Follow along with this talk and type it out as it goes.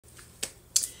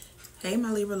Hey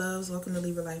my Libra loves, welcome to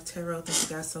Libra Life Tarot. Thank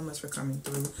you guys so much for coming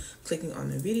through, clicking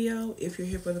on the video. If you're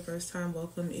here for the first time,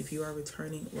 welcome. If you are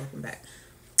returning, welcome back.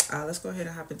 Let's go ahead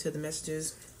and hop into the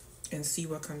messages and see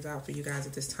what comes out for you guys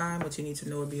at this time, what you need to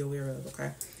know and be aware of,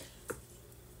 okay?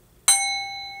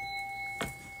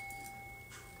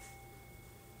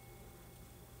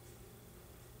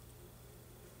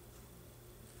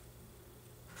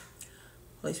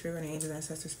 Holy Spirit and angels,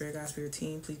 ancestors, spirit, God, spirit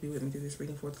team, please be with me through this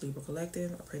reading for the Libra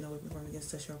Collective. I pray no weapon formed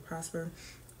against us shall prosper.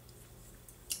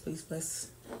 Please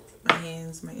bless my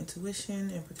hands, my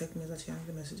intuition, and protect me as I channel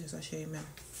the messages. I say amen.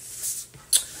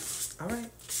 All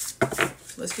right,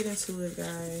 let's get into it,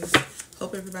 guys.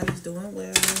 Hope everybody's doing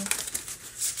well.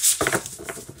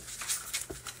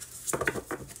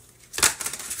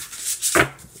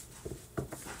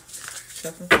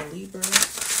 Shuffling for Libra.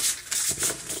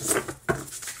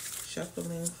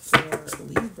 Shuffling for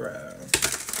Libra.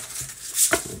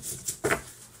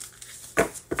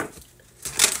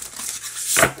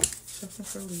 Shuffling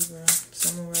for Libra.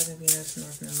 Sun, rising, Venus,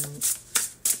 North Node.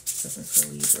 Shuffling for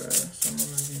Libra. Sun,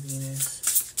 rising,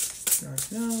 Venus, North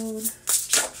Node.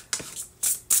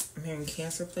 I'm hearing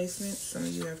Cancer placements. Some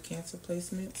of you have Cancer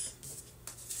placements.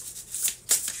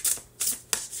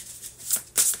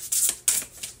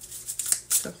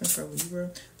 Shuffling for Libra.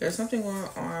 There's something going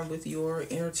on with your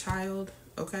inner child,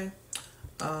 okay?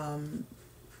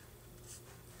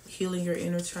 Healing your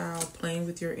inner child, playing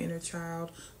with your inner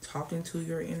child, talking to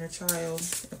your inner child,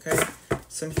 okay?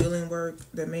 Some healing work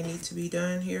that may need to be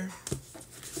done here.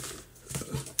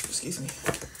 Excuse me.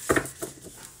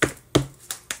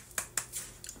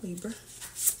 Libra.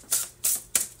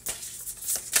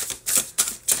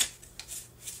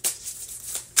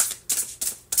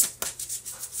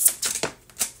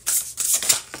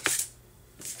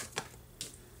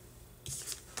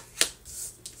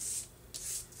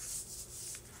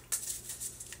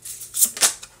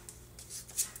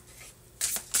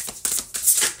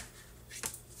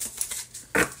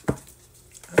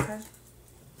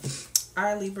 All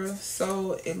right, Libra.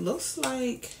 So it looks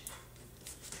like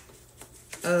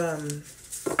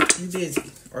you busy,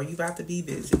 or you about to be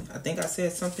busy. I think I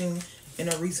said something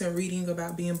in a recent reading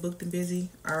about being booked and busy.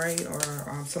 All right,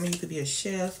 or some of you could be a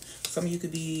chef. Some of you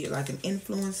could be like an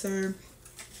influencer.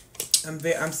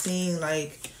 I'm seeing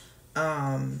like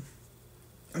I'm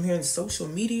hearing social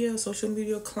media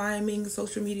climbing,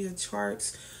 social media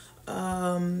charts.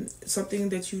 Something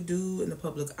that you do in the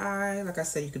public eye. Like I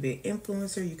said, you could be an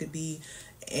influencer, you could be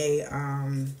a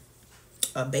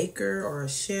baker or a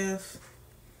chef,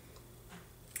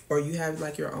 or you have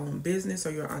like your own business,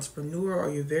 or you're an entrepreneur, or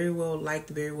you're very well liked,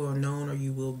 very well known, or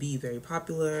you will be very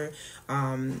popular.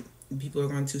 People are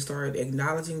going to start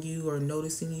acknowledging you or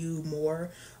noticing you more.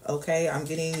 Okay, I'm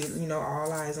getting,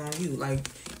 all eyes on you. Like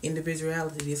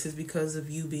individuality. This is because of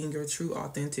you being your true,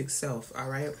 authentic self. All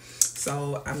right.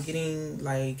 So I'm getting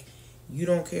like, you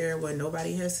don't care what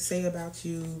nobody has to say about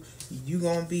you. You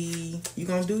gonna do you.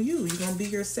 You're gonna be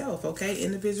yourself. Okay.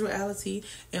 Individuality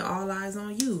and all eyes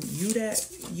on you. You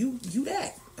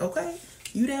that. Okay.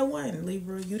 You that one,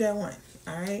 Libra. You that one.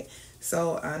 All right.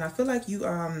 So, and I feel like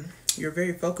you're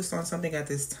very focused on something at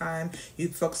this time. You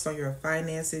focused on your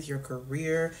finances, your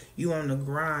career. You on the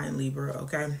grind, Libra,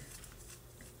 okay?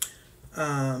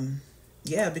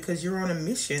 Yeah, because you're on a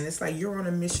mission. It's like you're on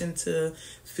a mission to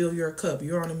fill your cup.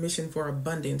 You're on a mission for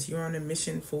abundance. You're on a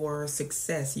mission for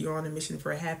success. You're on a mission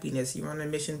for happiness. You're on a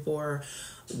mission for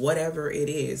whatever it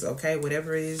is, okay?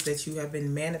 Whatever it is that you have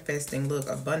been manifesting. Look,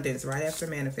 abundance right after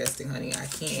manifesting, honey. I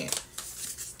can't.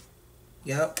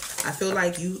 Yep. I feel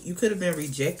like you could have been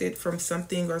rejected from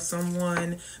something or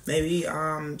someone, maybe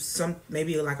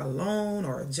maybe like a loan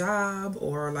or a job,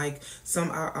 or like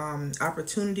some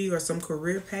opportunity or some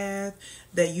career path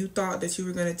that you thought that you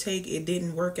were going to take. It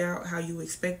didn't work out how you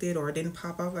expected, or it didn't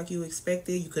pop off like you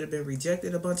expected. You could have been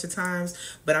rejected a bunch of times,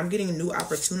 but I'm getting new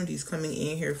opportunities coming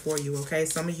in here for you, okay?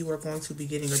 Some of you are going to be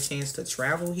getting a chance to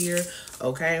travel here,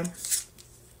 okay?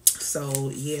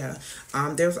 So yeah,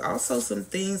 there's also some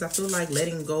things I feel like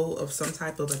letting go of some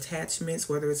type of attachments,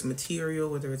 whether it's material,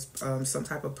 whether it's some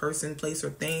type of person, place, or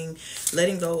thing.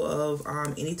 Letting go of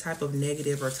any type of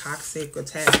negative or toxic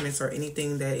attachments, or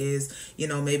anything that is,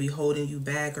 maybe holding you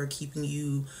back or keeping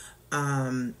you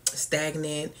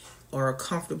stagnant or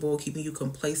comfortable, keeping you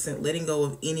complacent. Letting go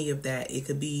of any of that. It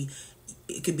could be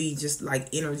just like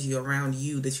energy around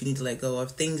you that you need to let go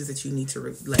of, things that you need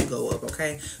to let go of,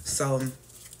 okay? So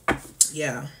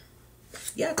yeah,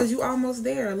 because you almost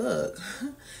there. Look,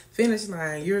 finish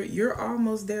line. You're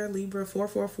almost there, Libra.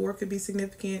 444 could be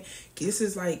significant. This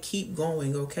is like keep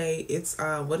going, okay? It's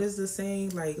what is the saying?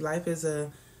 Like life is a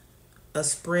a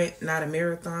sprint, not a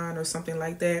marathon or something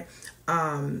like that.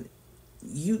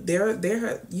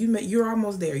 You're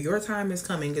almost there. Your time is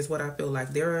coming is what I feel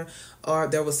like. There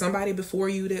was somebody before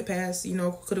you that passed,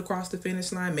 could have crossed the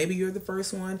finish line. Maybe you're the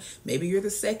first one, maybe you're the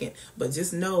second, but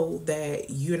just know that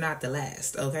you're not the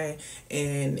last, okay?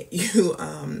 And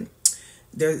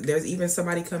there's even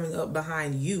somebody coming up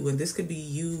behind you, and this could be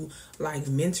you like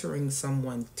mentoring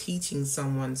someone, teaching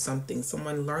someone something,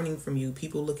 someone learning from you,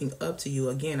 people looking up to you.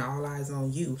 Again, all eyes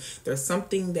on you. There's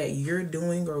something that you're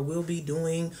doing or will be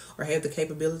doing or have the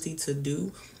capability to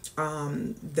do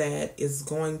that is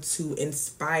going to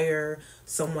inspire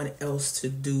someone else to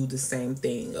do the same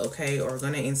thing, okay? Or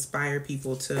going to inspire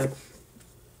people to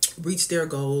reach their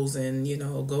goals and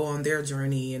go on their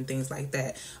journey and things like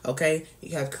that, okay?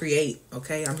 You have create,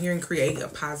 okay? I'm hearing create a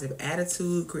positive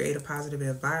attitude, create a positive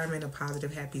environment, a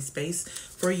positive happy space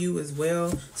for you as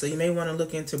well. So you may want to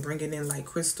look into bringing in like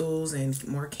crystals and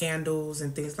more candles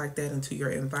and things like that into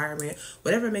your environment.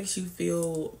 Whatever makes you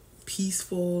feel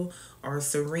peaceful or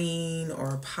serene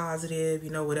or positive,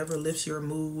 whatever lifts your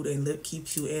mood and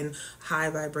keeps you in high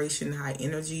vibration, high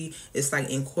energy. It's like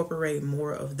incorporate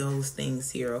more of those things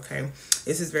here, okay?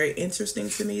 This is very interesting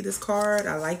to me, this card.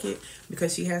 I like it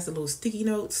because she has the little sticky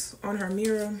notes on her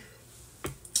mirror. I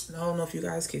don't know if you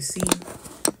guys can see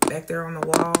back there on the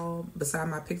wall beside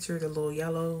my picture, the little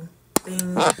yellow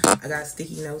thing. I got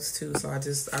sticky notes too, so I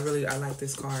like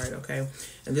this card, okay?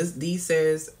 And these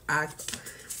says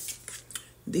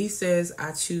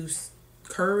I choose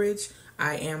courage,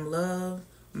 I am love,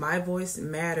 my voice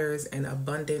matters, and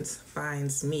abundance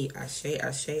finds me. Ashe,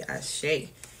 ashe, ashe.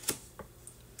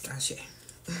 Ashe.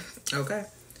 Okay.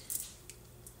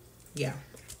 Yeah.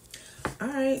 All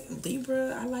right,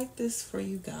 Libra, I like this for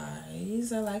you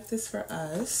guys. I like this for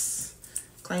us.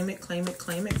 Claim it, claim it,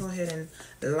 claim it. Go ahead and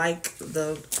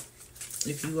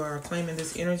if you are claiming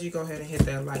this energy, go ahead and hit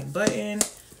that like button.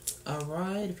 All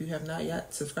right, if you have not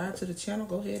yet subscribed to the channel,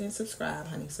 go ahead and subscribe,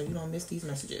 honey, so you don't miss these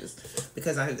messages.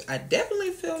 Because I definitely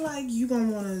feel like you're going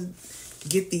to want to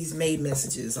get these made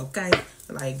messages, okay?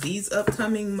 Like these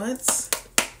upcoming months,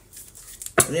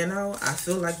 I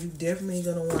feel like you definitely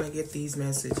going to want to get these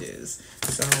messages.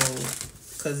 So,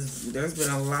 because there's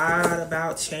been a lot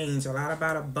about change, a lot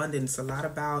about abundance, a lot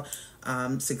about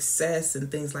success and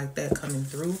things like that coming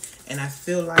through. And I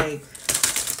feel like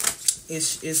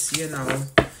it's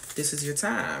this is your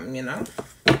time,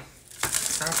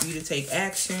 It's time for you to take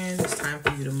action. It's time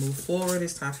for you to move forward.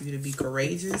 It's time for you to be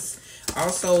courageous.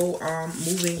 Also,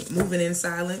 moving in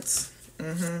silence.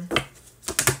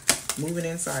 Moving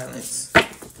in silence.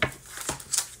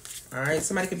 All right,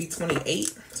 somebody could be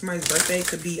 28. Somebody's birthday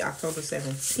could be October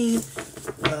 17th,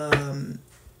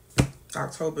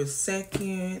 October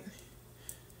 2nd.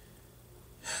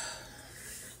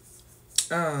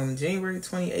 January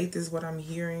 28th is what I'm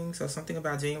hearing. So something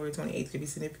about January 28th could be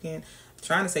significant. I'm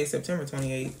trying to say September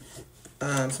 28th.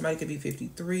 Somebody could be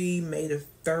 53. May the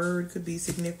 3rd could be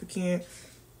significant.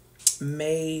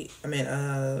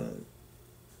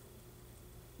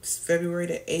 February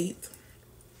the 8th,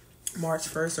 March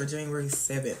 1st, or January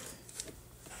 7th.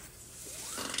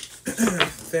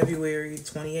 February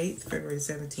 28th, February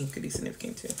 17th could be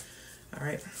significant too. All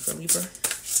right, so Libra.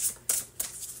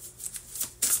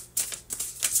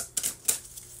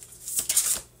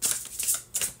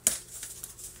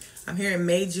 I'm hearing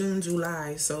May, June,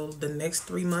 July. So the next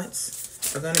 3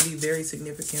 months are going to be very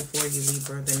significant for you,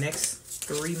 Libra. The next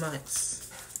 3 months.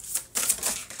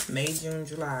 May, June,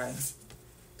 July.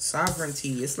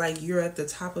 Sovereignty. It's like you're at the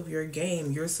top of your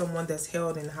game. You're someone that's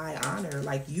held in high honor.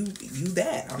 Like you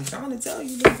that. I'm trying to tell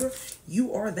you, Libra.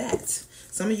 You are that.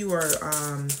 Some of you are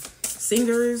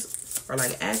singers or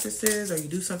like actresses, or you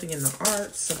do something in the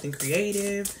arts, something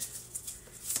creative.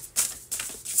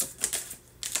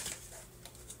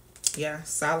 Yeah,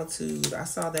 solitude. I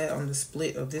saw that on the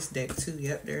split of this deck too.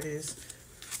 Yep, there it is.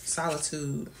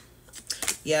 Solitude.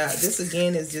 Yeah, this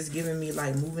again is just giving me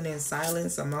like moving in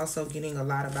silence. I'm also getting a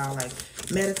lot about like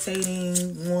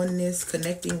meditating, oneness,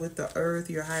 connecting with the earth,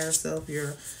 your higher self,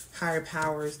 your higher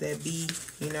powers that be,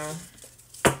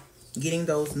 getting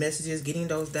those messages, getting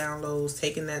those downloads,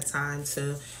 taking that time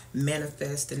to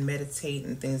manifest and meditate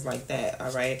and things like that.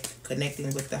 All right,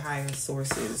 connecting with the higher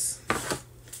sources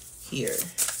here.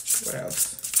 What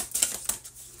else?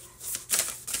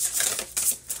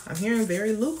 I'm hearing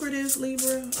very lucrative,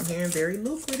 Libra. I'm hearing very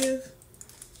lucrative.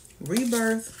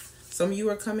 Rebirth. Some of you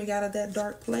are coming out of that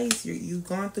dark place. You've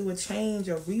gone through a change,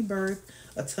 a rebirth,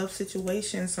 a tough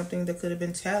situation, something that could have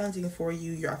been challenging for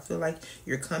you. I feel like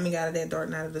you're coming out of that dark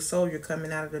night of the soul. You're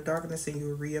coming out of the darkness and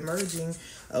you're re-emerging.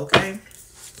 Okay?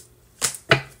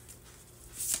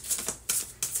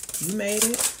 You made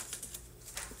it.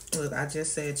 Look, I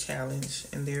just said challenge,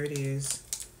 and there it is.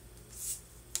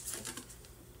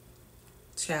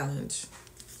 Challenge.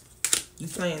 You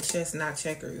playing chess, not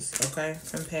checkers, okay?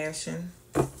 Compassion.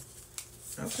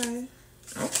 Okay.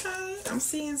 Okay. I'm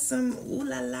seeing some ooh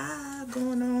la la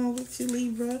going on with you,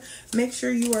 Libra. Make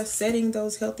sure you are setting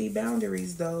those healthy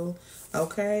boundaries, though.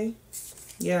 Okay?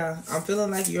 Yeah. I'm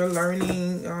feeling like you're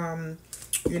learning,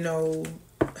 you know,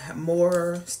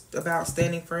 more about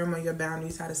standing firm on your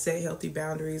boundaries, how to set healthy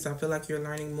boundaries. I feel like you're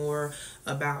learning more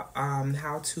about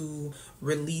how to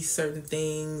release certain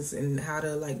things and how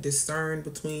to like discern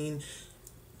between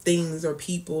things or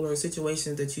people or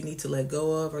situations that you need to let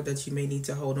go of or that you may need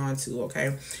to hold on to.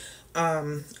 Okay.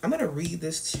 I'm gonna read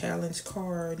this challenge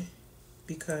card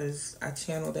because I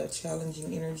channel that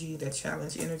challenging energy, that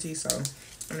challenge energy. So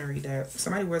I'm gonna read that.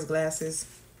 Somebody wears glasses.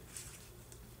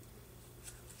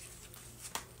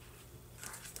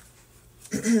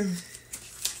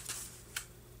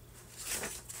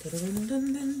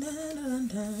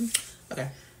 Okay.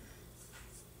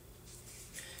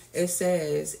 It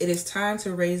says, it is time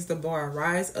to raise the bar.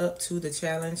 Rise up to the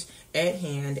challenge at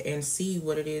hand and see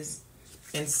what it is,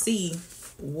 and see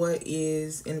what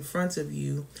is in front of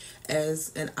you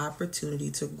as an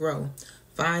opportunity to grow.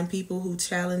 Find people who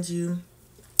challenge you.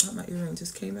 Oh, my earring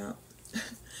just came out.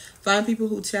 Find people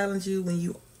who challenge you.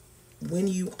 When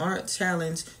you aren't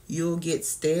challenged, you'll get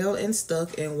stale and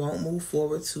stuck and won't move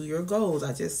forward to your goals.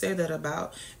 I just said that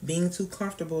about being too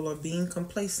comfortable or being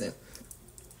complacent.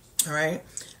 All right.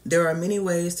 There are many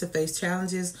ways to face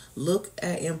challenges. Look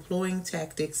at employing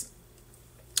tactics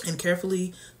and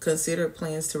carefully consider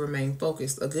plans to remain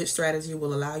focused. A good strategy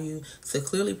will allow you to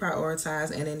clearly prioritize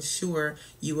and ensure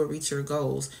you will reach your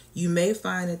goals. You may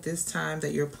find at this time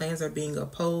that your plans are being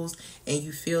opposed and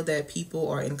you feel that people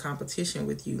are in competition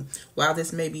with you. While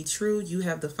this may be true, you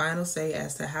have the final say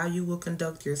as to how you will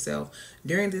conduct yourself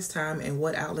during this time and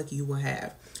what outlook you will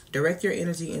have. Direct your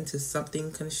energy into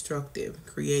something constructive,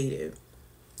 creative.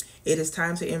 It is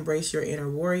time to embrace your inner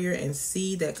warrior and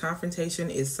see that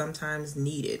confrontation is sometimes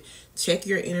needed. Check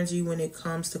your energy when it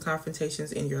comes to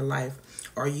confrontations in your life.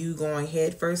 Are you going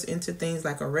headfirst into things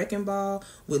like a wrecking ball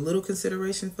with little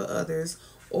consideration for others?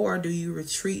 Or do you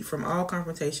retreat from all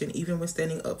confrontation, even when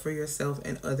standing up for yourself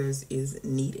and others is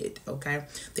needed? Okay.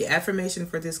 The affirmation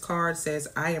for this card says,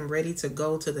 I am ready to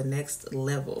go to the next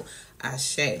level.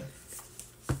 Ashe.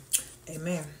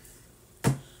 Amen.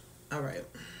 All right.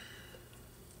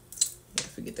 Yeah,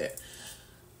 forget that.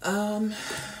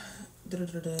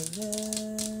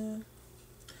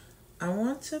 I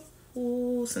want to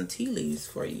pull some tea leaves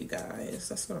for you guys.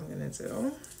 That's what I'm gonna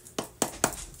do.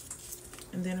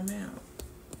 And then I'm out.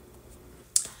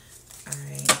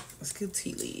 Alright, let's do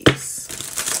tea leaves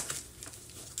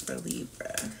for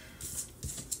Libra.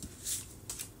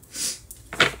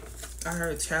 I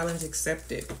heard challenge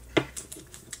accepted.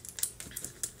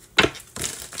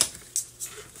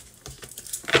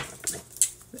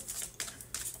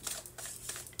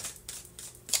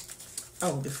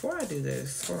 Oh, before I do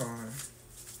this, hold on.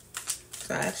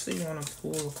 So I actually want to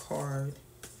pull a card.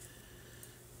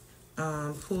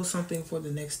 Pull something for the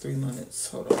next 3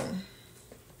 months. Hold on.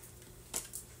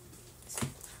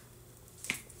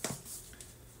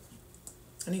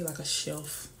 I need like a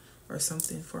shelf or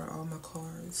something for all my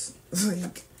cards.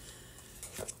 Like,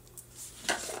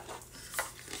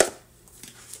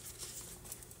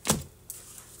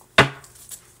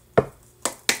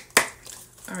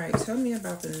 all right, tell me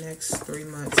about the next 3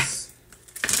 months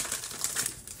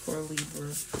for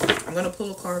Libra. I'm going to pull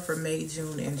a card for May,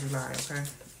 June, and July, okay?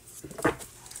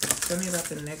 Tell me about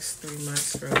the next 3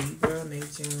 months for Libra, May,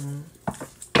 June,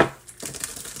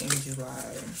 and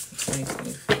July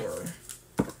 2024.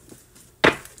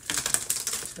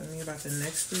 Tell me about the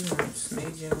next 3 months, May,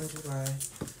 June, July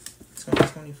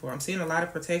 2024. I'm seeing a lot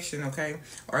of protection, okay?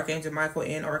 Archangel Michael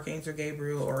and Archangel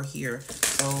Gabriel are here.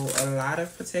 So a lot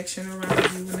of protection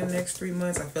around you in the next 3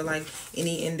 months. I feel like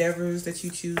any endeavors that you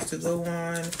choose to go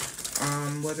on,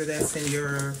 whether that's in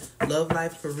your love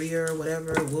life, career,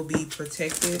 whatever, will be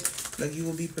protected. Like you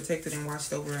will be protected and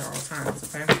watched over at all times,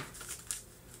 okay?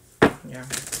 Yeah.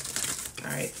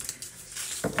 All right.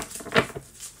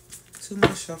 2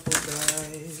 more shuffles,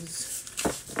 guys.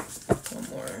 1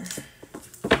 more.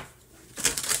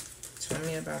 Tell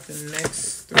me about the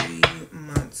next 3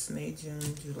 months, May,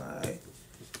 June, July,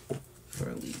 for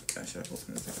a week. I should pull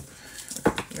from the top.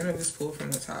 Okay, I'm going to just pull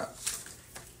from the top.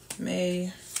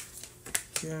 May,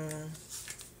 June,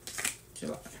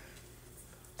 July.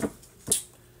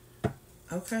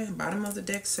 Okay, bottom of the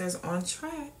deck says on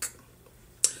track.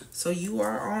 So you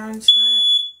are on track.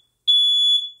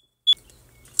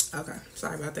 Okay,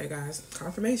 sorry about that, guys.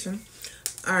 Confirmation.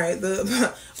 All right,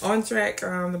 the on track,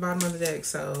 the bottom of the deck.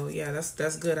 So yeah,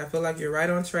 that's good. I feel like you're right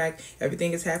on track.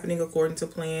 Everything is happening according to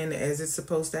plan as it's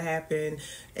supposed to happen,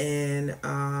 and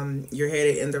you're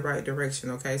headed in the right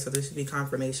direction. Okay, so this should be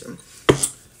confirmation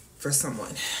for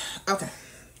someone. Okay,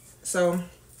 so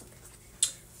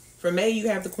for May, you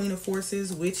have the Queen of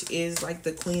Forces, which is like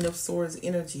the Queen of Swords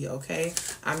energy, okay?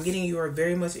 I'm getting you are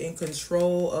very much in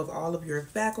control of all of your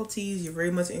faculties. You're very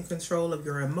much in control of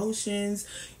your emotions,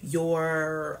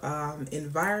 your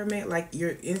environment. Like,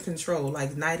 you're in control,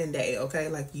 like night and day, okay?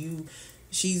 Like,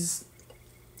 she's,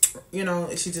 you know,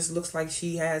 she just looks like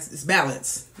she has, it's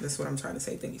balance. That's what I'm trying to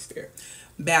say. Thank you, Spirit.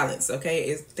 Balance, okay?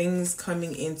 It's things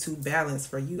coming into balance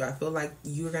for you. I feel like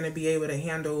you're going to be able to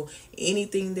handle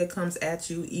anything that comes at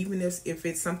you, even if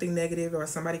it's something negative or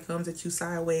somebody comes at you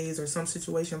sideways or some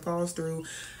situation falls through.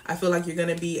 I feel like you're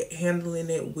going to be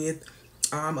handling it with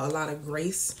a lot of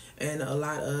grace and a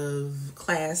lot of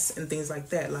class and things like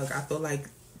that. Like, I feel like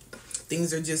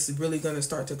things are just really going to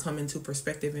start to come into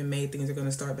perspective in May. Things are going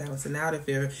to start balancing out. If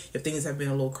things have been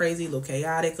a little crazy, a little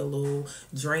chaotic, a little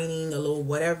draining, a little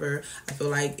whatever, I feel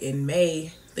like in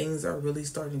May, things are really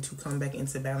starting to come back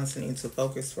into balance and into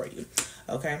focus for you.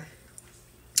 Okay?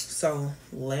 So,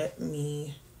 let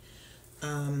me,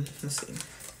 let's see.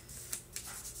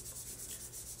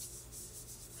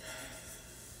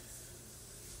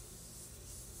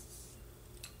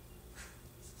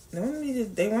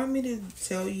 They want me to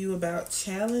tell you about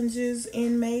challenges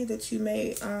in May that you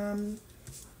may come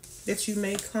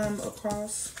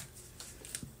across.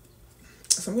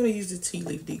 So I'm going to use the tea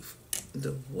leaf deck.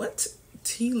 The what?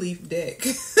 Tea leaf deck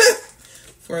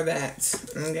for that.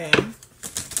 Okay.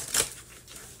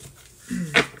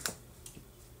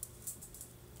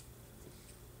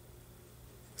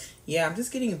 Yeah, I'm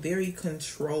just getting very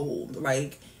controlled.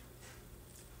 Like,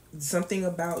 something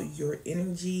about your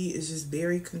energy is just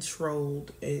very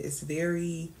controlled. It's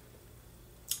very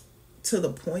to the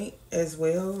point as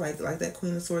well. Like that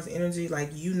Queen of Swords energy. Like,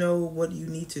 you know what you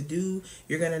need to do.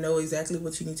 You're going to know exactly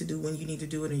what you need to do when you need to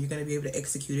do it. And you're going to be able to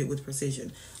execute it with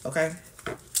precision. Okay?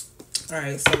 All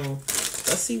right. So,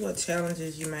 let's see what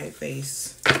challenges you might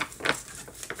face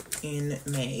in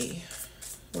May.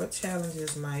 What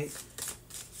challenges might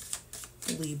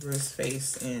Libras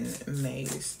face in May,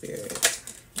 Spirit?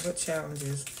 What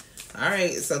challenges? All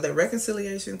right, so the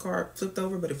reconciliation card flipped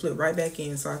over, but it flipped right back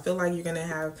in. So I feel like you're going to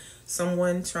have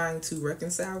someone trying to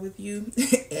reconcile with you.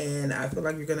 And I feel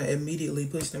like you're going to immediately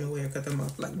push them away or cut them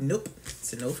off. Like, nope,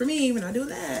 it's a no for me. We're not doing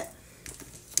that.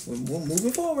 We're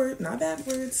moving forward, not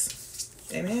backwards.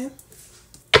 Amen?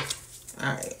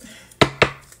 All right.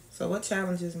 So what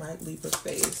challenges might Libra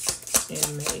face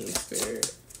in May,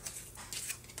 Spirit?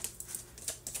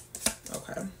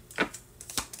 Okay.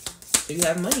 You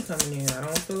have money coming in. I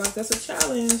don't feel like that's a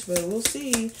challenge, but we'll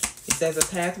see. It says a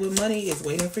path with money is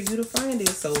waiting for you to find it.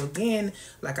 So again,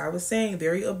 like I was saying,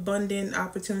 very abundant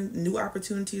new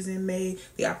opportunities in May.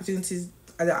 The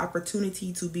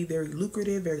opportunity to be very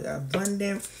lucrative, very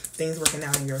abundant. Things working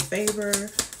out in your favor.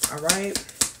 All right.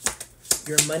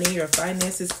 Your money, your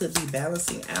finances could be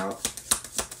balancing out.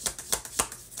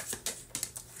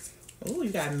 Oh, you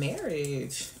got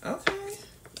marriage. Okay.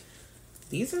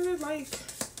 These are like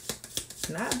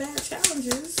not bad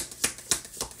challenges.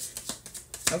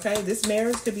 Okay, this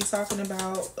marriage could be talking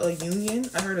about a union.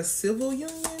 I heard a civil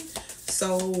union.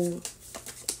 So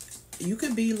you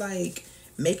could be like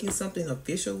making something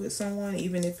official with someone,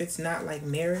 even if it's not like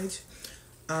marriage,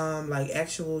 like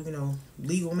actual, you know,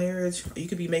 legal marriage. You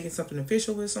could be making something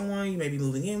official with someone. You may be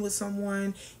moving in with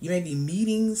someone. You may be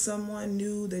meeting someone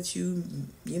new that you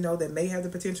know, that may have the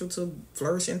potential to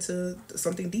flourish into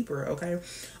something deeper. Okay.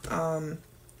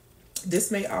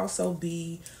 This may also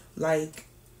be like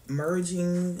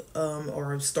merging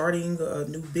or starting a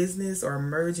new business or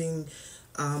merging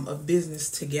a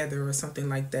business together or something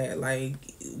like that. Like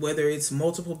whether it's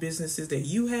multiple businesses that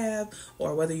you have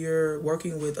or whether you're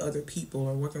working with other people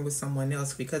or working with someone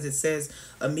else, because it says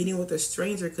a meeting with a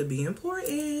stranger could be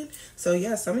important. So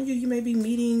yeah, some of you may be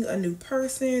meeting a new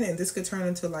person, and this could turn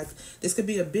into like, this could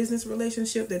be a business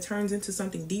relationship that turns into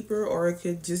something deeper, or it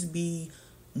could just be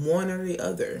one or the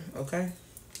other. Okay.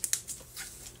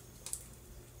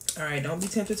 All right. Don't be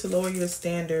tempted to lower your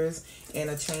standards and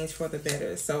a change for the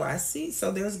better. So I see.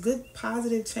 So there's good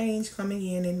positive change coming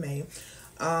in May.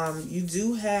 You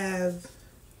do have,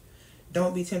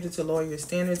 don't be tempted to lower your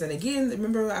standards. And again,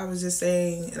 remember I was just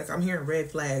saying, like, I'm hearing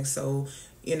red flags. So,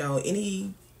 you know,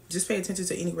 just pay attention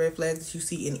to any red flags that you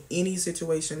see in any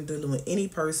situation, dealing with any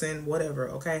person, whatever.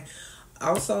 Okay.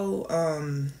 Also,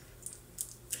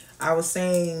 I was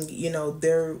saying, you know,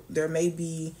 there may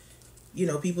be you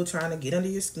know, people trying to get under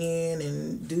your skin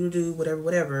and do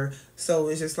whatever. So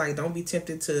it's just like, don't be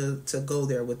tempted to go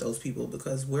there with those people,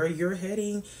 because where you're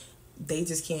heading, they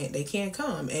can't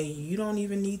come, and you don't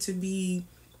even need to be,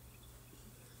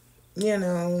 you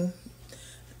know,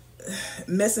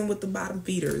 messing with the bottom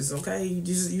feeders. Okay, you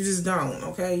just don't.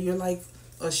 Okay, you're like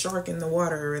a shark in the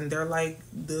water, and they're like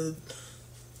the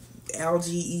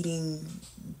algae eating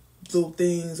little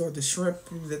things, or the shrimp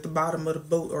at the bottom of the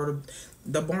boat, or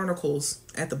the barnacles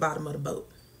at the bottom of the boat.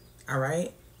 All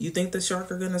right, you think the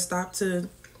shark are gonna stop to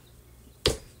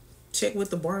check what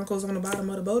the barnacles on the bottom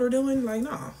of the boat are doing? Like,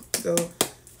 no. So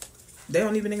they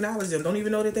don't even acknowledge them, don't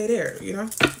even know that they're there, you know.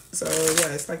 So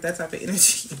yeah, it's like that type of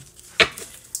energy.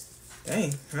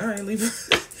 Dang. All right, Libra.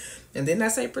 And then I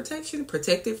say protection,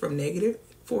 protected from negative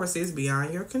forces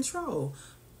beyond your control.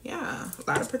 Yeah, a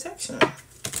lot of protection.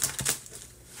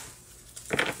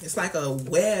 It's like a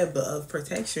web of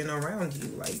protection around you,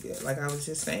 like I was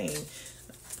just saying.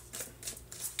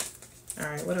 All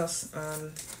right, what else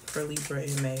for Libra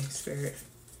in May?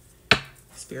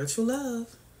 Spiritual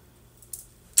love.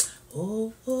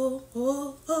 Oh, oh,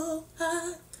 oh,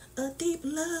 oh, a deep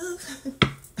love.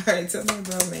 All right, tell me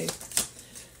about May.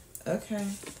 Okay.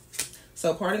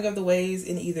 So parting of the ways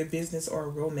in either business or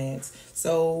romance.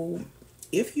 So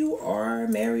if you are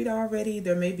married already,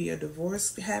 there may be a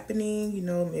divorce happening. You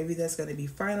know, maybe that's going to be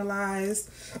finalized.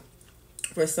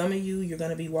 For some of you, you're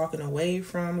going to be walking away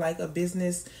from like a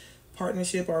business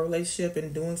partnership or relationship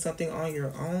and doing something on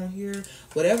your own here.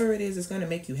 Whatever it is, it's going to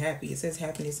make you happy. It says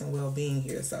happiness and well-being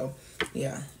here. So,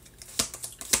 yeah.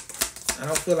 I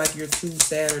don't feel like you're too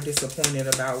sad or disappointed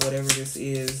about whatever this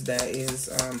is that is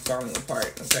falling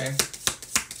apart, okay?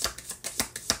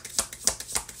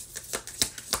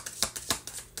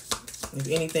 If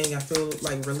anything, I feel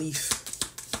like relief.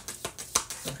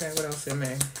 Okay, what else in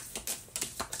May?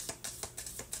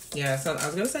 Yeah, so I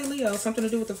was going to say Leo, something to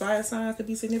do with the fire sign could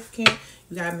be significant.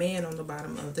 You got man on the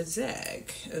bottom of the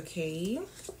deck, okay?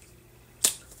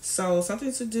 So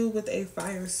something to do with a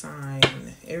fire sign.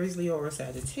 Aries, Leo, or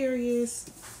Sagittarius.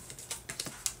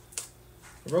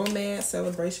 Romance,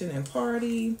 celebration, and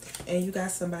party. And you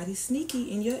got somebody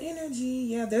sneaky in your energy.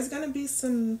 Yeah, there's going to be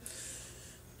some...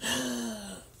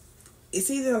 It's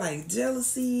either like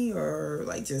jealousy or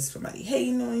like just somebody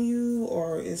hating on you,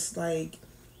 or it's like...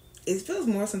 It feels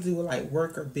more something to do with like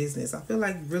work or business. I feel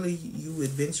like really you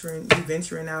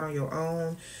venturing out on your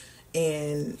own,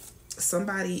 and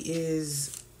somebody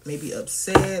is maybe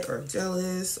upset or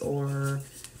jealous, or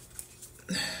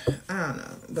I don't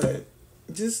know. But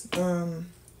just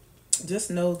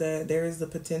know that there is the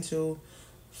potential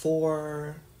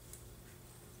for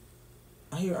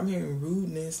I'm hearing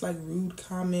rudeness, like rude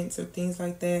comments or things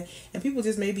like that, and people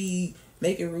just maybe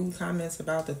making rude comments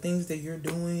about the things that you're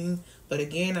doing. But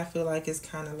again, I feel like it's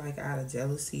kind of like out of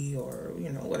jealousy or, you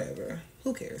know, whatever.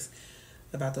 Who cares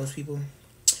about those people?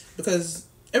 Because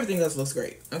everything else looks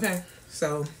great, okay?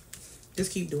 So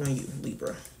just keep doing you,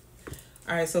 Libra.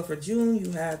 All right, so for June,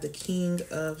 you have the King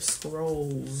of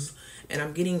Scrolls, and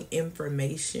I'm getting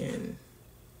information.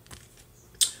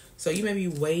 So you may be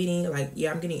waiting, like,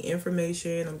 yeah, I'm getting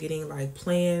information. I'm getting, like,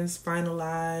 plans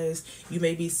finalized. You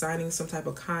may be signing some type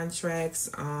of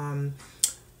contracts.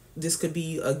 This could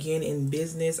be, again, in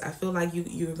business. I feel like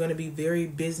you're going to be very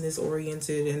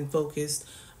business-oriented and focused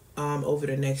over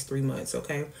the next 3 months,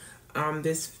 okay?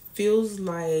 This feels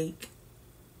like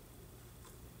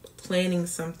planning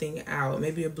something out,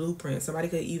 maybe a blueprint. Somebody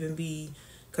could even be,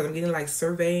 because I'm getting, like,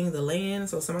 surveying the land.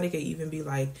 So somebody could even be,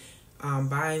 like,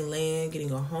 buying land,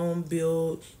 getting a home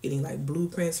built, getting like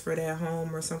blueprints for that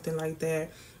home or something like that.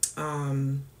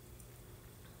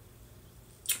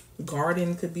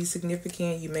 Garden could be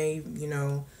significant. You may, you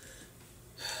know,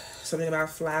 something about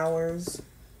flowers.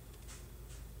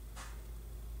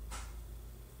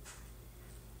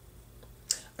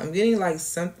 I'm getting like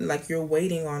something like you're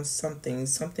waiting on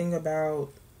something about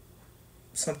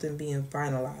something being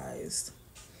finalized,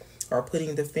 or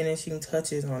putting the finishing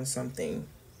touches on something.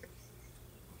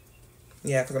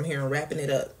 Yeah, because I'm hearing wrapping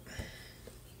it up.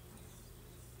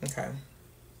 Okay.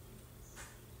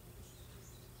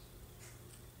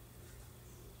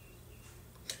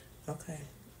 Okay.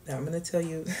 Now I'm going to tell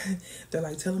you. They're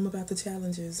like, tell them about the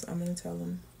challenges. I'm going to tell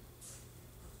them.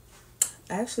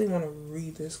 I actually want to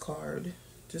read this card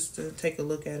just to take a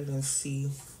look at it and see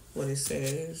what it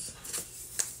says.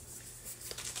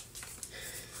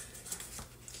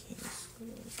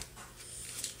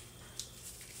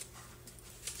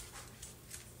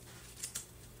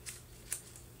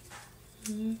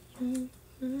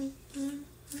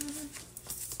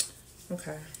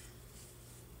 Okay.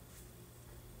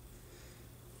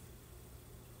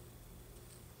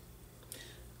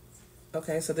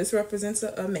 Okay, so this represents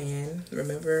a man.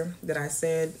 Remember that I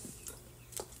said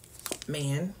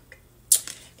man.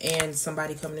 And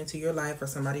somebody coming into your life, or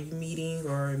somebody you're meeting,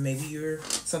 or maybe you're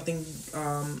something,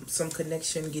 some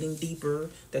connection getting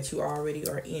deeper that you already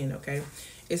are in. Okay,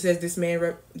 it says this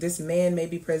man may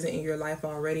be present in your life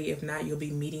already. If not, you'll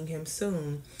be meeting him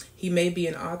soon. He may be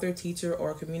an author, teacher,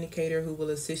 or communicator who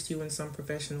will assist you in some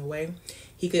professional way.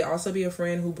 He could also be a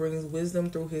friend who brings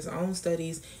wisdom through his own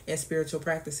studies and spiritual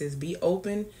practices. Be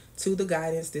open to the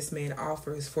guidance this man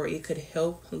offers, for it could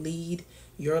help lead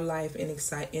your life in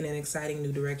an exciting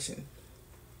new direction.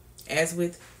 As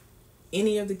with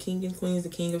any of the king and queens, the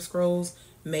king of scrolls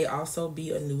may also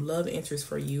be a new love interest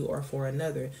for you or for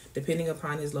another, depending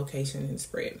upon his location and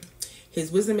spread.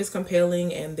 His wisdom is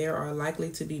compelling, and there are likely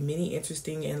to be many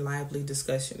interesting and lively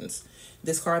discussions.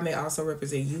 This card may also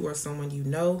represent you or someone you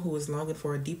know who is longing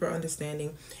for a deeper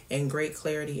understanding and great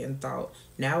clarity in thought.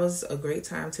 Now is a great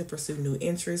time to pursue new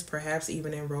interests, perhaps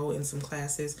even enroll in some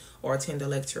classes or attend a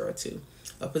lecture or two.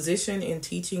 A position in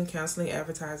teaching, counseling,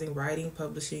 advertising, writing,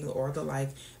 publishing, or the like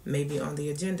may be on the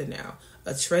agenda now.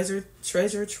 A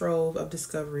treasure trove of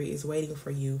discovery is waiting for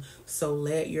you, so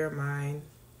let your mind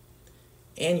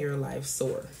and your life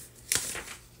soar.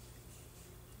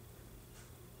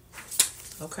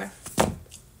 Okay.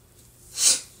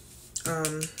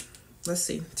 Let's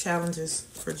see. Challenges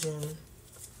for June.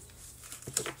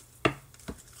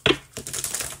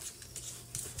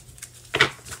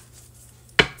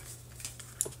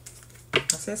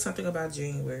 I said something about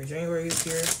January. January is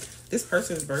here. This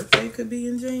person's birthday could be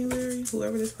in January,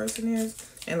 whoever this person is.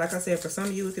 And like I said, for some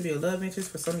of you, it could be a love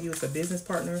interest. For some of you, it's a business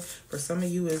partner. For some of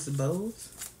you, it's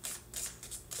both.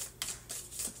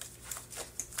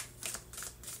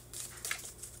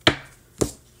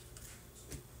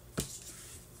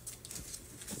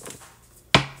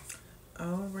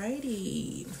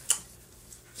 Alrighty.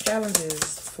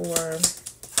 Challenges for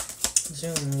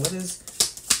June. What does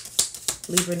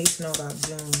Libra need to know about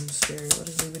June? Spirit, what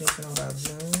does Libra need to know about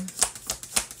June?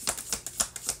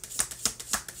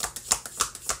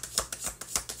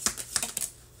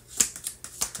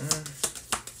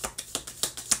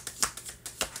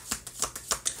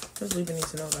 What does Libra need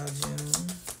to know about June?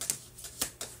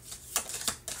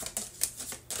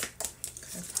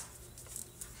 Okay.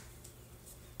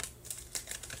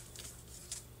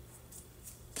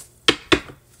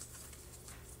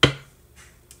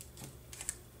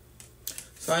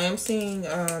 So I am seeing,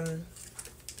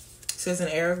 says an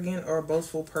arrogant or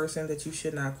boastful person that you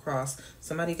should not cross.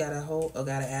 Somebody got got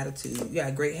an attitude. You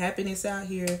got great happiness out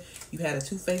here. You had a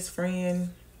two-faced friend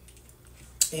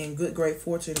and great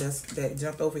fortune that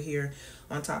jumped over here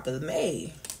on top of the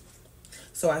May.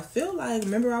 So I feel like,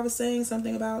 remember I was saying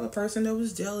something about a person that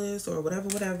was jealous or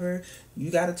whatever. You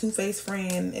got a two-faced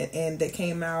friend and that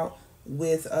came out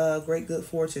with great good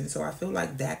fortune. So I feel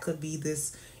like that could be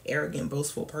this arrogant,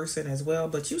 boastful person as well.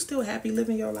 But you still happy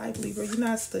living your life, Libra.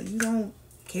 You don't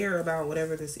care about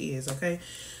whatever this is, okay?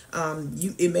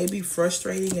 It may be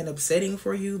frustrating and upsetting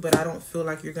for you, but I don't feel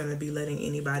like you're going to be letting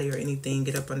anybody or anything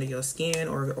get up under your skin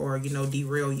or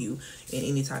derail you in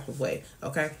any type of way,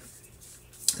 okay?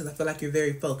 Because I feel like you're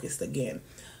very focused again.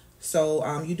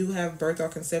 So you do have birth or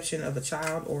conception of a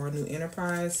child or a new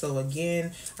enterprise. So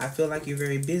again, I feel like you're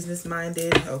very business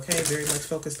minded, okay? Very much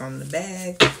focused on the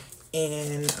bag.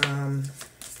 And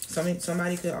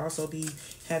somebody could also be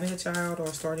having a child or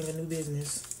starting a new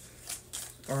business.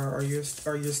 Or you're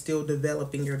still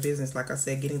developing your business. Like I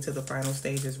said, getting to the final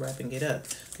stages, wrapping it up,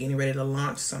 getting ready to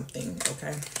launch something,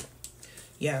 okay?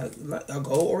 Yeah, a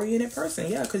goal-oriented person.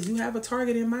 Yeah, because you have a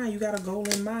target in mind. You got a goal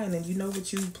in mind, and you know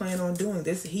what you plan on doing.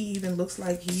 He even looks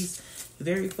like he's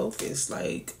very focused.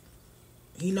 Like,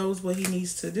 he knows what he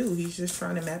needs to do. He's just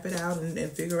trying to map it out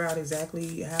and figure out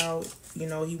exactly how, he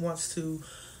wants to,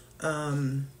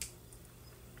 I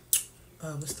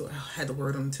had the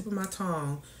word on the tip of my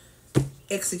tongue.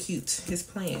 Execute his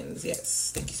plans.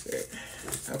 Yes, thank you, Spirit.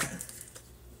 Okay.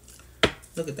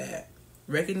 Look at that.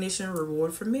 Recognition,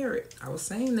 reward for merit. I was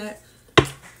saying that. All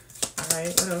right,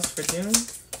 what else for June?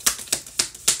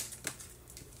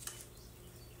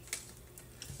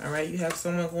 All right, you have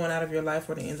someone going out of your life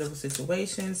for the end of a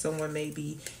situation. Someone may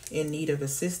be in need of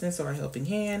assistance or a helping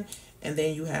hand. And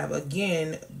then you have,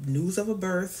 again, news of a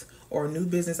birth or new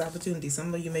business opportunity.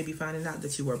 Some of you may be finding out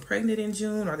that you were pregnant in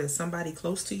June, or that somebody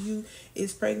close to you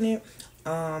is pregnant.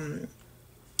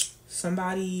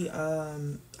 Somebody,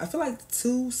 I feel like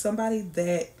somebody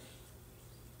that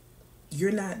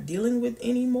you're not dealing with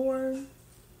anymore,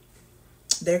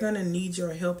 they're going to need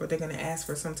your help, or they're going to ask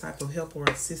for some type of help or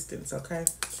assistance, okay?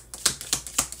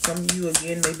 Some of you,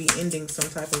 again, may be ending some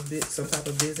type of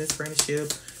business,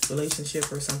 friendship,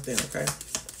 relationship or something, okay?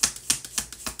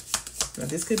 Now,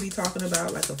 this could be talking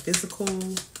about like a physical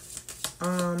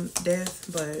death,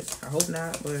 but I hope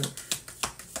not, but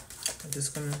I'm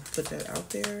just gonna put that out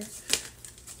there.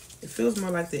 It feels more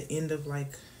like the end of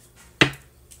like,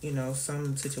 you know,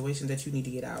 some situation that you need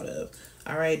to get out of.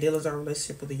 All right, dealers are a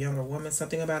relationship with a younger woman.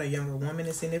 Something about a younger woman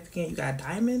is significant. You got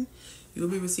Diamond. You will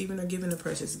be receiving or giving a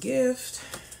precious gift.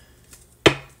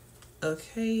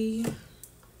 Okay.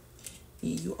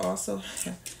 You also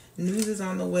have news is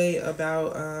on the way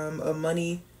about a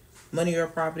money or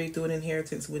property through an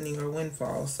inheritance, winning or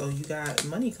windfall. So you got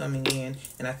money coming in,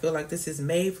 and I feel like this is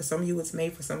May. For some of you, it's May.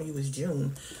 For some of you, it's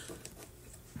June.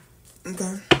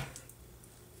 Okay.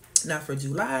 Now for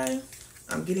July,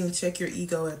 I'm getting check your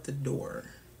ego at the door.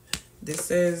 This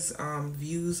says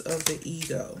views of the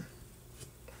ego.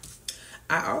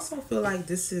 I also feel like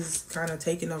this is kind of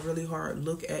taking a really hard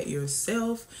look at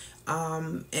yourself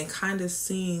and kind of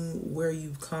seeing where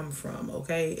you've come from,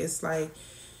 okay? It's like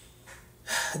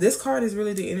this card is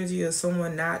really the energy of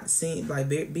someone not seeing, like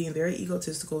being very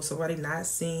egotistical, somebody not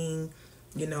seeing,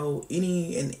 you know,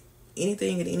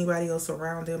 anything and anybody else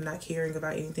around them, not caring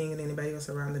about anything and anybody else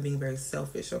around them, being very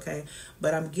selfish, okay?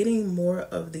 But I'm getting more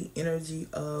of the energy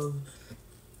of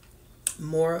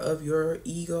more of your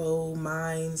ego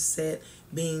mindset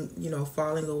being, you know,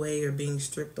 falling away or being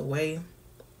stripped away.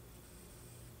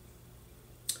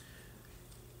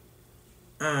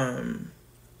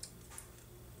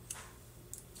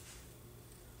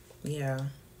 Yeah.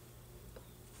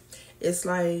 It's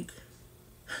like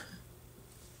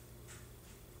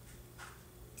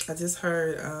I just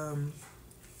heard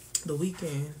The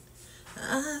Weeknd.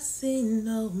 I see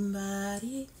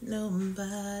nobody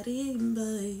but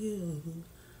you.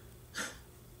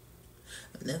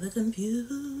 I'm never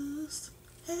confused.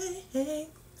 Hey.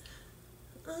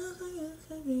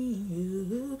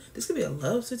 This could be a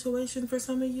love situation for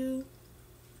some of you.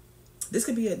 This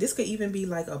could even be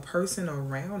like a person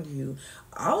around you.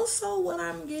 Also, what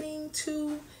I'm getting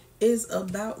to is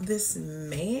about this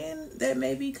man that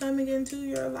may be coming into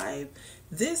your life.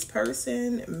 This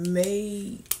person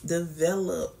may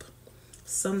develop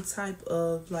some type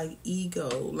of like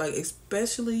ego, like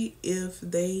especially if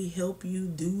they help you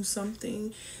do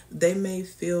something, they may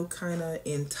feel kind of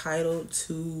entitled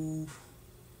to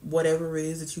whatever it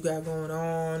is that you got going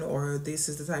on, or this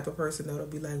is the type of person that'll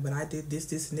be like, but I did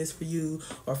this and this for you,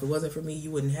 or if it wasn't for me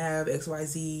you wouldn't have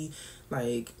XYZ.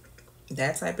 Like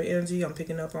that type of energy I'm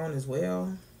picking up on as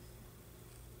well.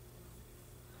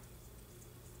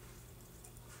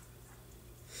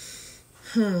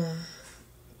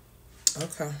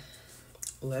 Okay,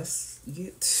 let's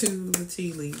get to the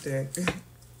tea leaf deck.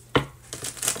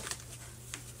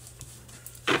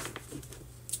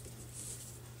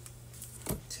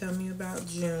 Tell me about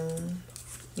June.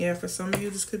 Yeah, for some of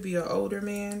you, this could be an older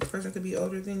man. The person could be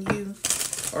older than you,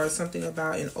 or something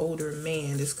about an older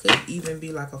man. This could even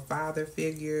be like a father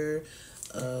figure,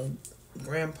 a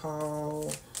grandpa,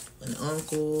 an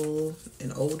uncle,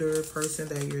 an older person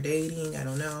that you're dating. I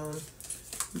don't know.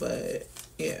 But,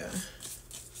 yeah.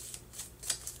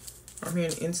 I'm here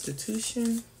an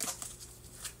institution.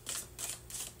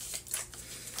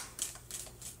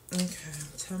 Okay,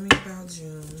 tell me about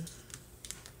June.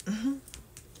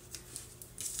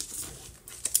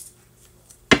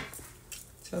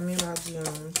 Tell me about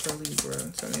June for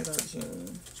Libra. Tell me about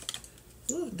June.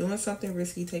 Ooh, doing something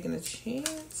risky, taking a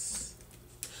chance.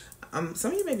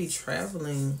 Some of you may be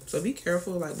traveling, so be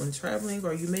careful like when traveling,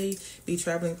 or you may be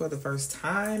traveling for the first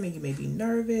time and you may be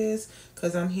nervous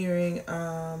because I'm hearing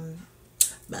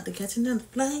about to catch another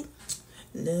flight.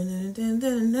 I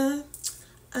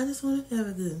just want to have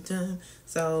a good time.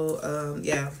 So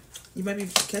yeah, you might be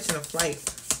catching a flight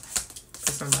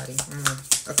for somebody.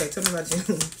 Okay, tell me about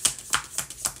June.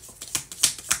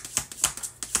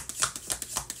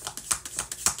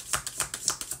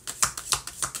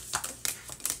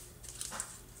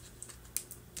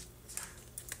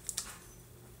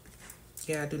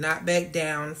 Yeah, do not back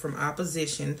down from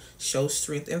opposition. Show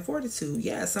strength and fortitude.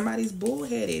 Yeah, somebody's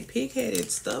bullheaded,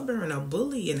 pig-headed, stubborn, a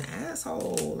bully, an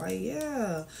asshole. Like,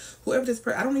 yeah. Whoever this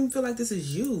person, I don't even feel like this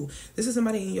is you. This is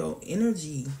somebody in your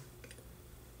energy.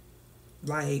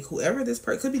 Like, whoever this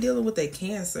person could be dealing with a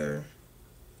Cancer.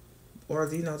 Or,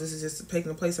 you know, this is just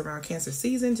taking place around Cancer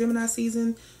season, Gemini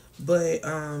season. But,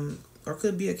 or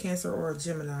could be a Cancer or a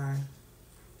Gemini.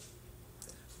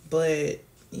 But,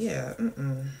 yeah,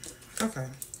 okay.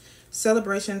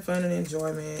 Celebration, fun, and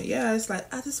enjoyment. Yeah, it's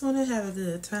like, I just want to have a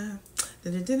good time.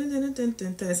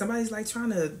 Somebody's like trying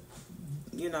to,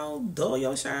 you know, dull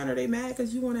your shine, or they mad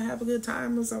because you want to have a good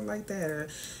time or something like that. Or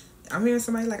I'm hearing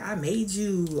somebody like, I made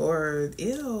you, or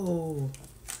ew.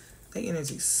 That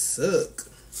energy suck.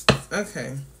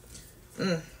 Okay.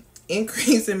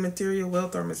 Increase in material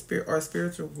wealth or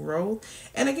spiritual growth.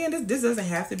 And again, this doesn't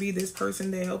have to be this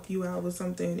person to help you out with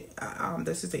something.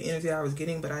 That's just the energy I was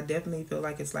getting, but I definitely feel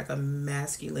like it's like a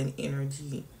masculine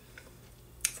energy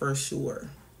for sure.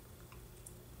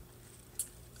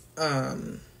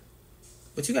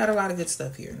 But you got a lot of good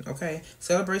stuff here, okay?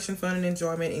 Celebration, fun, and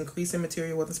enjoyment, increase in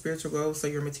material wealth and spiritual growth. So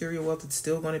your material wealth is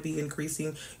still going to be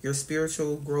increasing. Your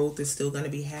spiritual growth is still going to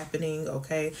be happening,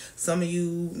 okay? Some of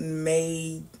you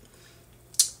may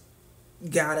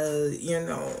gotta,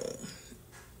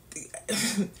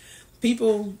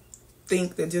 people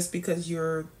think that just because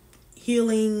you're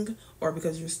healing or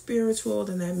because you're spiritual,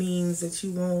 then that means that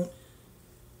you won't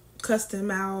cuss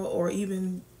them out or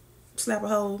even slap a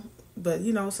hoe. But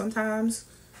sometimes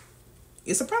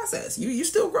it's a process. You're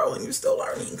still growing, you're still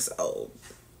learning. So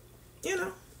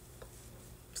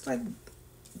it's like,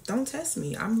 don't test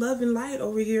me. I'm love and light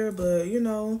over here, but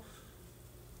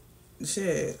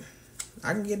shit,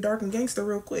 I can get dark and gangster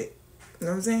real quick. You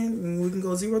know what I'm saying? We can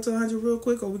go 0 to 100 real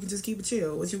quick, or we can just keep it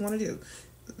chill. What you want to do?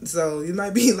 So it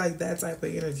might be like that type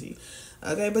of energy.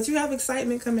 Okay, but you have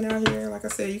excitement coming out here. Like I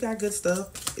said, you got good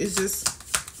stuff. It's just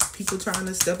people trying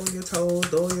to step on your toes,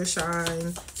 dull your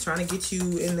shine, trying to get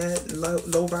you in that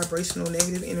low vibrational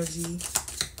negative energy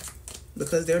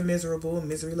because they're miserable.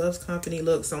 Misery loves company.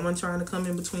 Look, someone trying to come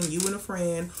in between you and a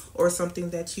friend or something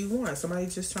that you want.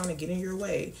 Somebody's just trying to get in your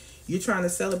way. You're trying to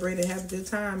celebrate and have a good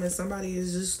time, and somebody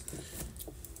is just...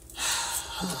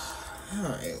 All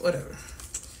right, whatever.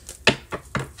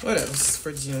 What else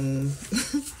for June?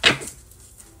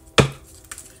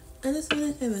 I just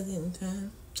want to have a good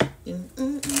time.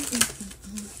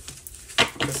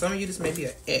 For some of you, this may be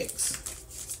an ex.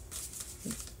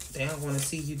 They don't want to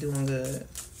see you doing good.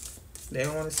 They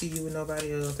don't want to see you with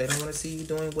nobody else. They don't want to see you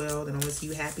doing well. They don't want to see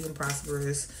you happy and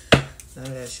prosperous. None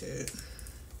of that shit.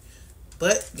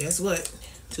 But guess what?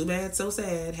 Too bad, so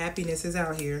sad. Happiness is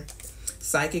out here.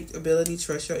 Psychic ability,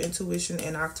 trust your intuition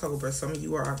in October. Some of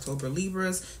you are October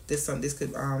Libras. This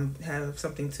could have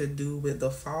something to do with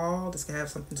the fall. This could have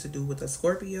something to do with a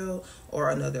Scorpio or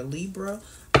another Libra.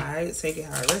 Alright, take it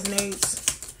how it resonates.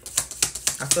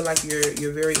 I feel like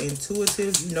you're very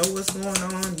intuitive. You know what's going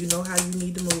on. You know how you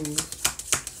need to move.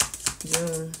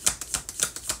 June.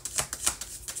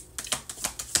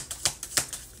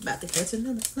 About to catch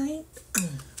another flight.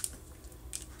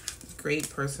 Great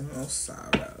personal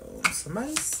sorrow.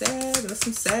 Somebody's sad. There's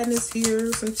some sadness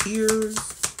here. Some tears.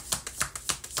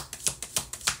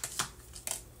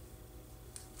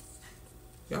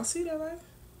 Y'all see that, right?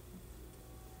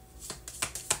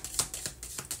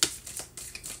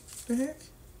 The heck?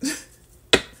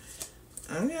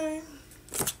 Okay.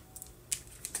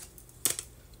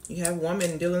 You have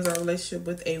woman. Dealings are a relationship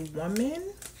with a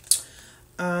woman.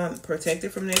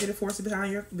 Protected from negative forces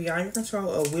beyond your control,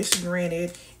 a wish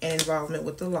granted, and involvement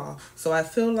with the law. So I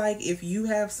feel like if you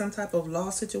have some type of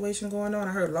law situation going on,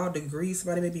 I heard law degree,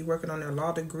 somebody may be working on their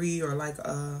law degree, or like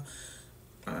I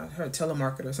heard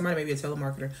telemarketer. Somebody may be a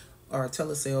telemarketer or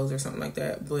telesales or something like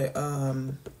that. But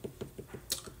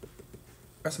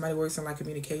or somebody works in like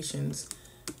communications.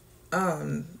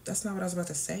 That's not what I was about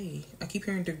to say. I keep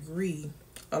hearing degree.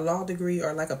 A law degree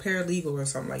or like a paralegal or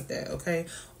something like that, okay?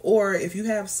 Or if you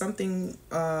have something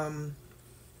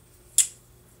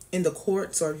in the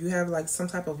courts, or if you have like some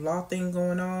type of law thing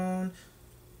going on,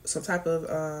 some type of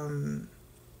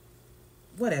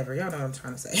whatever, y'all know what I'm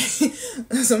trying to say.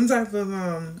 Some type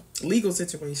of legal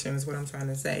situation is what I'm trying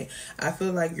to say. I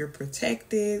feel like you're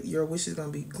protected. Your wish is going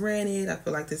to be granted. I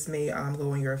feel like this may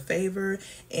go in your favor,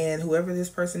 and whoever this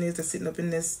person is that's sitting up in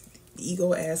this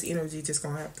ego ass energy just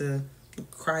gonna have to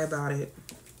cry about it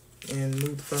and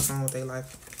move the fuck on with their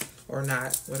life, or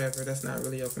not, whatever. That's not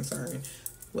really your concern,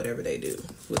 whatever they do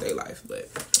with their life. But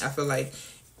I feel like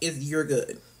you're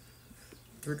good.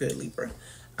 You're good, Libra.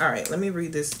 All right, let me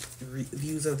read this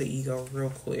views of the ego real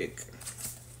quick.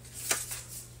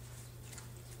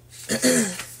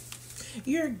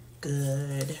 You're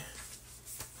good.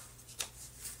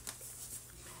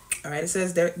 All right, it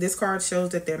says this card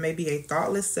shows that there may be a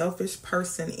thoughtless, selfish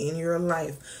person in your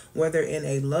life, whether in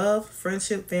a love,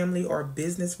 friendship, family, or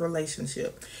business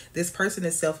relationship. This person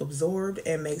is self-absorbed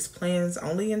and makes plans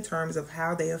only in terms of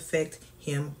how they affect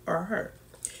him or her.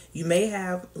 You may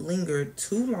have lingered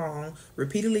too long,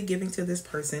 repeatedly giving to this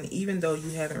person, even though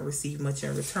you haven't received much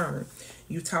in return.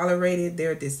 You tolerated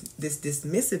their this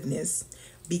dismissiveness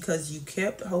because you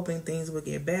kept hoping things would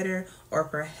get better, or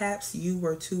perhaps you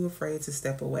were too afraid to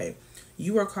step away.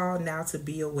 You are called now to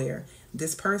be aware.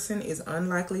 This person is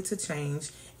unlikely to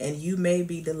change, and you may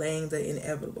be delaying the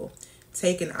inevitable.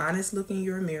 Take an honest look in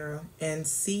your mirror and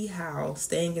see how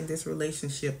staying in this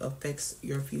relationship affects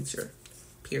your future.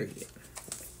 Period.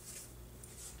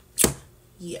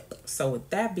 Yep. So with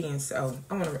that being said,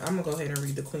 I'm gonna go ahead and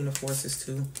read the Queen of Forces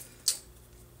too,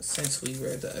 since we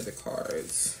read the other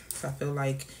cards. So I feel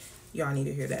like y'all need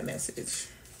to hear that message,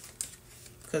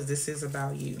 because this is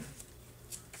about you.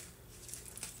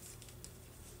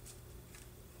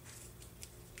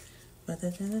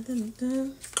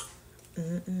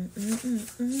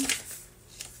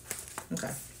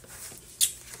 Okay.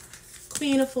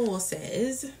 Queen of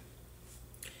Forces.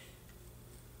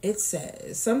 It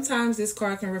says, sometimes this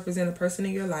card can represent a person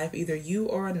in your life, either you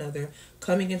or another,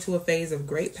 coming into a phase of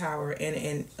great power and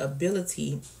an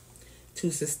ability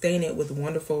to sustain it with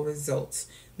wonderful results.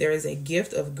 There is a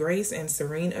gift of grace and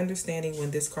serene understanding when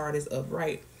this card is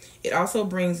upright. It also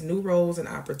brings new roles and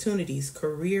opportunities.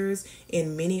 Careers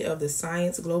in many of the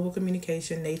science, global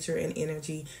communication, nature, and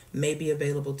energy may be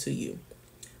available to you.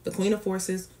 The Queen of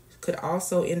Forces could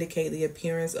also indicate the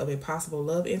appearance of a possible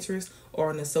love interest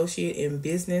or an associate in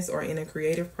business or in a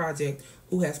creative project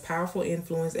who has powerful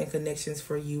influence and connections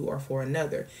for you or for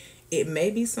another. It may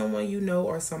be someone you know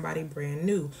or somebody brand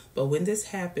new, but when this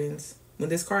happens, when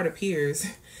this card appears,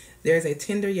 there's a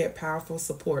tender yet powerful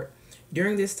support.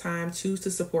 During this time, choose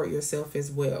to support yourself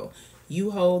as well.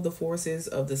 You hold the forces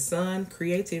of the sun,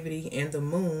 creativity, and the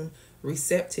moon,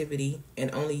 receptivity, and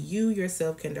only you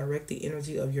yourself can direct the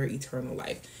energy of your eternal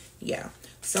life. Yeah.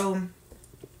 So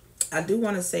I do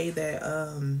want to say that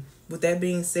with that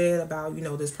being said about, you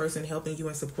know, this person helping you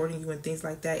and supporting you and things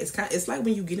like that, it's like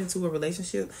when you get into a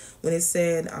relationship, when it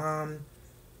said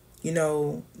you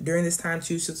know, during this time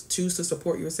choose to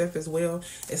support yourself as well.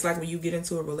 It's like when you get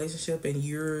into a relationship and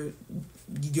your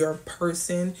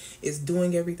person is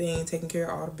doing everything, taking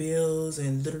care of all the bills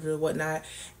and whatnot,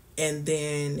 and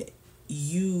then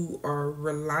you are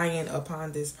relying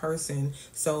upon this person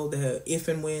so that if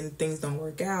and when things don't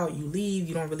work out, you leave,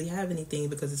 you don't really have anything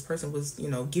because this person was, you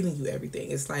know, giving you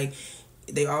everything. It's like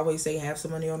they always say, have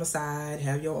some money on the side,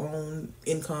 have your own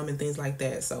income and things like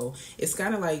that. So it's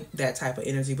kind of like that type of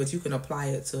energy, but you can apply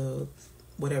it to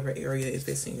whatever area it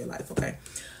fits in your life. Okay.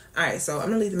 All right. So I'm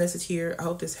going to leave the message here. I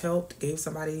hope this helped, gave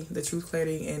somebody the truth,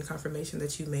 clarity, and confirmation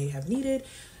that you may have needed.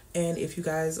 And if you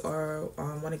guys are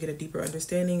want to get a deeper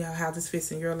understanding of how this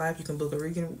fits in your life, you can book a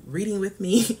reading with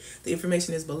me. The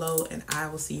information is below, and I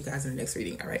will see you guys in the next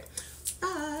reading. All right.